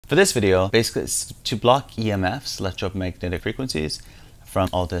For this video, basically it's to block EMFs, electromagnetic frequencies, from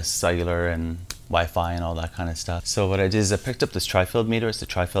all this cellular and Wi-Fi and all that kind of stuff. So what I did is I picked up this Trifield meter. It's the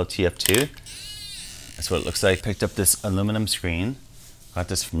Trifield TF2. That's what it looks like. Picked up this aluminum screen. Got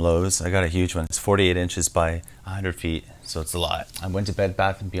this from Lowe's. I got a huge one. It's 48 inches by 100 feet, so it's a lot. I went to Bed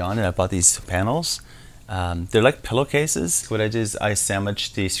Bath & Beyond and I bought these panels. They're like pillowcases. What I did is I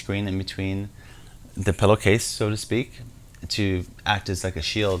sandwiched the screen in between the pillowcase, so to speak, to act as like a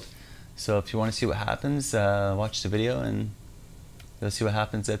shield. So if you want to see what happens, watch the video and you'll see what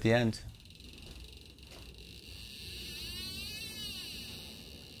happens at the end.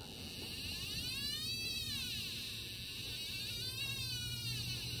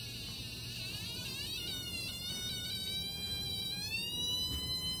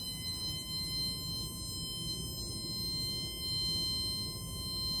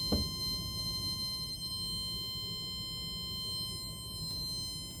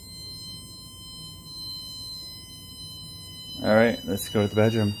 All right, let's go to the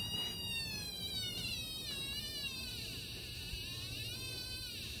bedroom.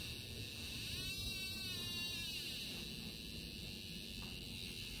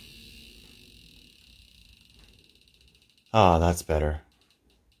 Ah, that's better.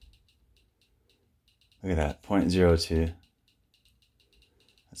 Look at that, 0.02.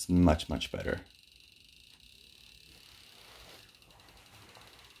 That's much, much better.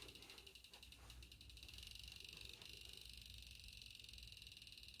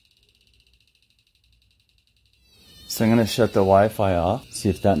 So I'm going to shut the Wi-Fi off, see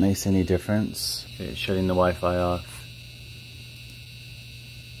if that makes any difference. Okay, shutting the Wi-Fi off.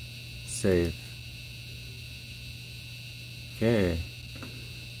 Save. Okay,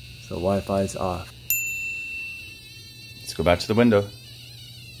 so Wi-Fi is off. Let's go back to the window.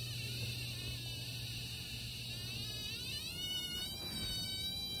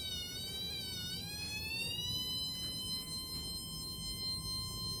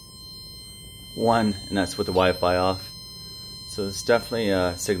 One, and that's with the Wi-Fi off. So it's definitely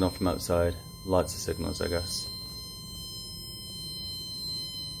a signal from outside. Lots of signals, I guess.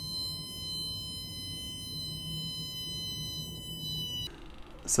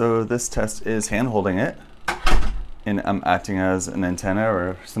 So this test is hand holding it, and I'm acting as an antenna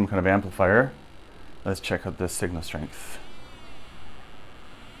or some kind of amplifier. Let's check out the signal strength.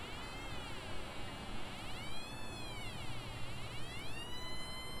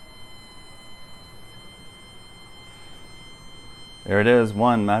 There it is,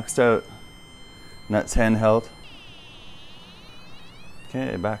 1 maxed out, and that's handheld.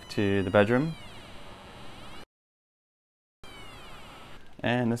 Okay, back to the bedroom.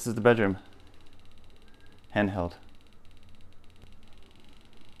 And this is the bedroom, handheld.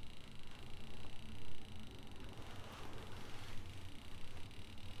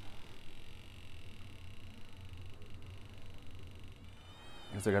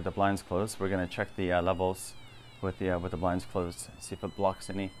 Because I got the blinds closed, we're gonna check the levels with the blinds closed, see if it blocks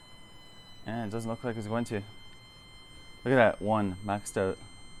any. And it doesn't look like it's going to. Look at that, 1 maxed out.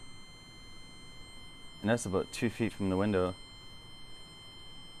 And that's about 2 feet from the window.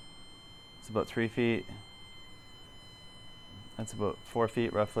 It's about 3 feet. That's about 4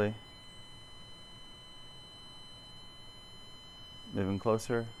 feet roughly. Moving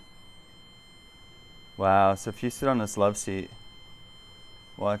closer. Wow, so if you sit on this love seat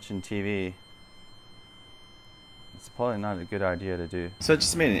watching TV, it's probably not a good idea to do. So I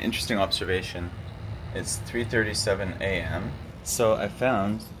just made an interesting observation. It's 3:37 a.m. So I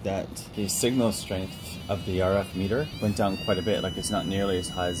found that the signal strength of the RF meter went down quite a bit. Like, it's not nearly as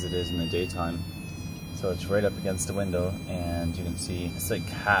high as it is in the daytime. So it's right up against the window, and you can see it's like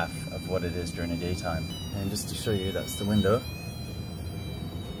half of what it is during the daytime. And just to show you, that's the window.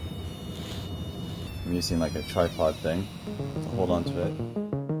 I'm using like a tripod thing to hold on to it.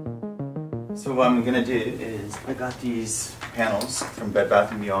 So what I'm gonna do is, I got these panels from Bed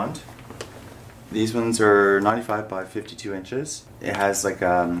Bath & Beyond. These ones are 95 by 52 inches. It has like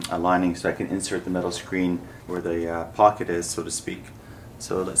a lining so I can insert the metal screen where the pocket is, so to speak.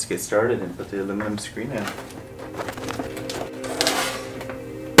 So let's get started and put the aluminum screen in.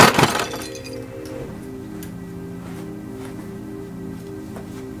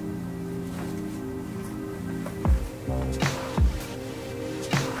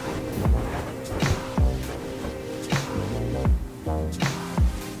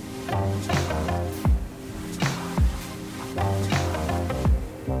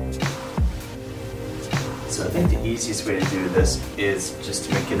 So I think the easiest way to do this is just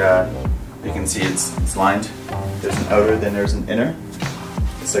to make it, you can see it's lined. There's an outer, then there's an inner.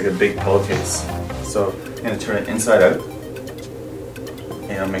 It's like a big pillowcase. So I'm going to turn it inside out.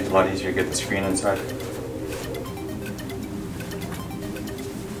 And it'll make it a lot easier to get the screen inside.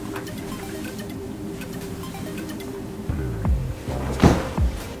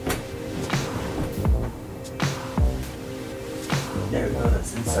 There we go,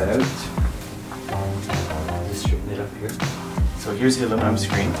 that's inside out. Just straighten it up here. So here's the aluminum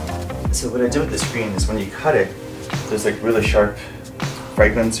screen. So what I do with the screen is when you cut it, there's like really sharp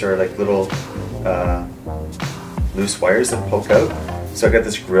fragments or like little loose wires that poke out. So I got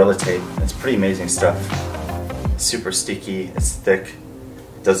this Gorilla Tape. It's pretty amazing stuff. It's super sticky, it's thick,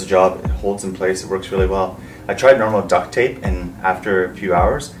 it does the job, it holds in place, it works really well. I tried normal duct tape and after a few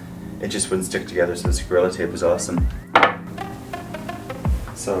hours, it just wouldn't stick together, so this Gorilla Tape is awesome.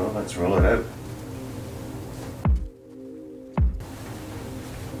 So let's roll it out.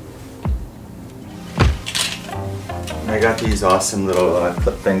 I got these awesome little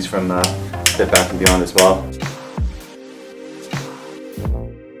clip things from Bed Bath & Beyond as well.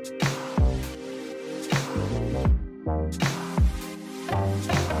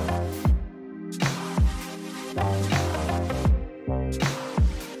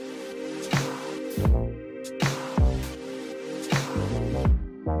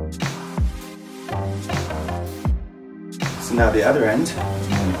 So now the other end, I'm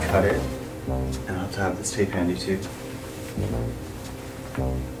going to cut it, and I'll have to have this tape handy too.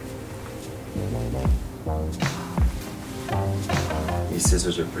 These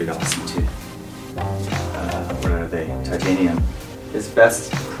scissors are pretty awesome too. What are they? Titanium. It's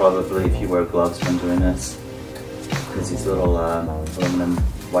best probably if you wear gloves when doing this, because these little aluminum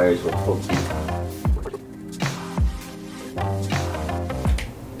wires will poke you.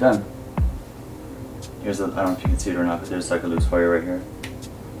 Done. Here's a, I don't know if you can see it or not, but there's like a loose wire right here.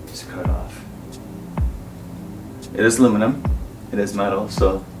 Just cut it off. It is aluminum, it is metal,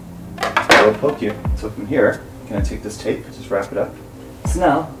 so it will poke you. So from here, can I take this tape, just wrap it up? So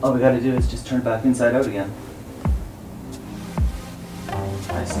now, all we gotta do is just turn it back inside out again.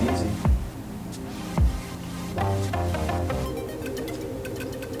 Nice and easy.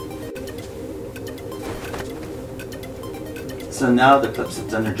 So now the clips have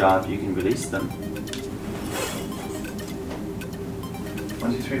done their job, you can release them.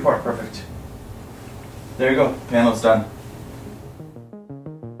 1, 2, 3, 4, perfect. There you go, panel's done.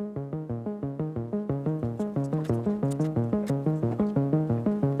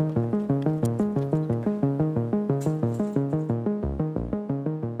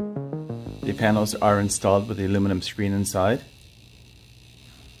 The panels are installed with the aluminum screen inside.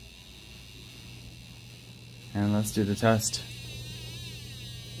 And let's do the test.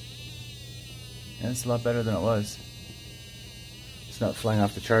 Yeah, it's a lot better than it was. It's not flying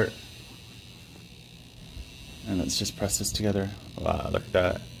off the chart. And let's just press this together. Wow, look at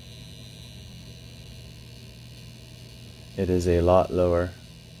that. It is a lot lower.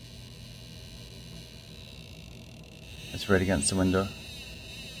 It's right against the window.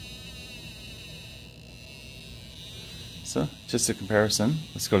 So, just a comparison.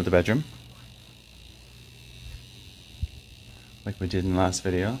 Let's go to the bedroom. Like we did in the last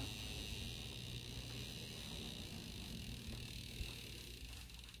video.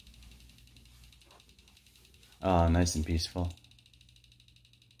 Ah, nice and peaceful.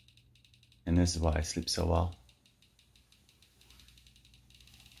 And this is why I sleep so well.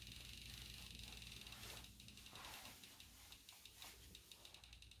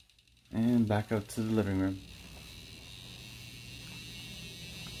 And back out to the living room.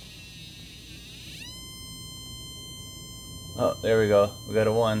 Oh, there we go. We got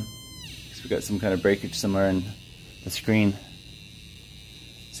a 1. So we got some kind of breakage somewhere in the screen.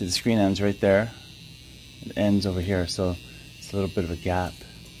 See, the screen ends right there. It ends over here, so it's a little bit of a gap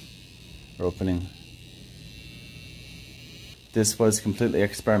or opening. This was completely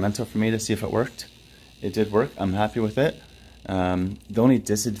experimental for me to see if it worked. It did work. I'm happy with it. The only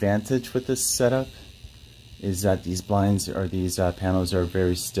disadvantage with this setup is that these blinds or these panels are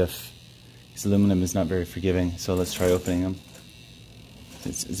very stiff. This aluminum is not very forgiving, so let's try opening them.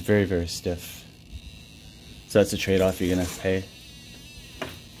 It's very, very stiff. So that's a trade-off you're going to have to pay.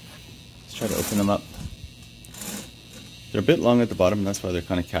 Let's try to open them up. They're a bit long at the bottom, and that's why they're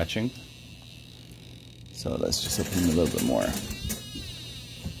kind of catching. So let's just open them a little bit more. I'll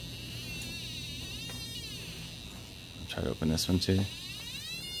try to open this one too.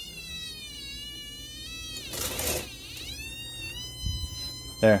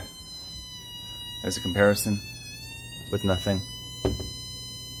 There. There's a comparison with nothing.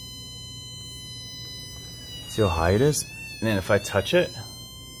 See how high it is? And then if I touch it,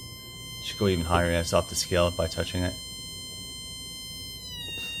 it should go even higher. It's off the scale by touching it.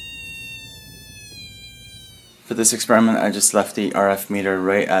 For this experiment, I just left the RF meter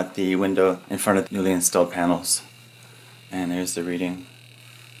right at the window in front of the newly installed panels. And here's the reading.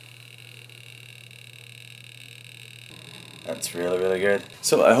 That's really, really good.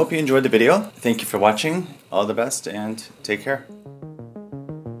 So I hope you enjoyed the video. Thank you for watching. All the best and take care.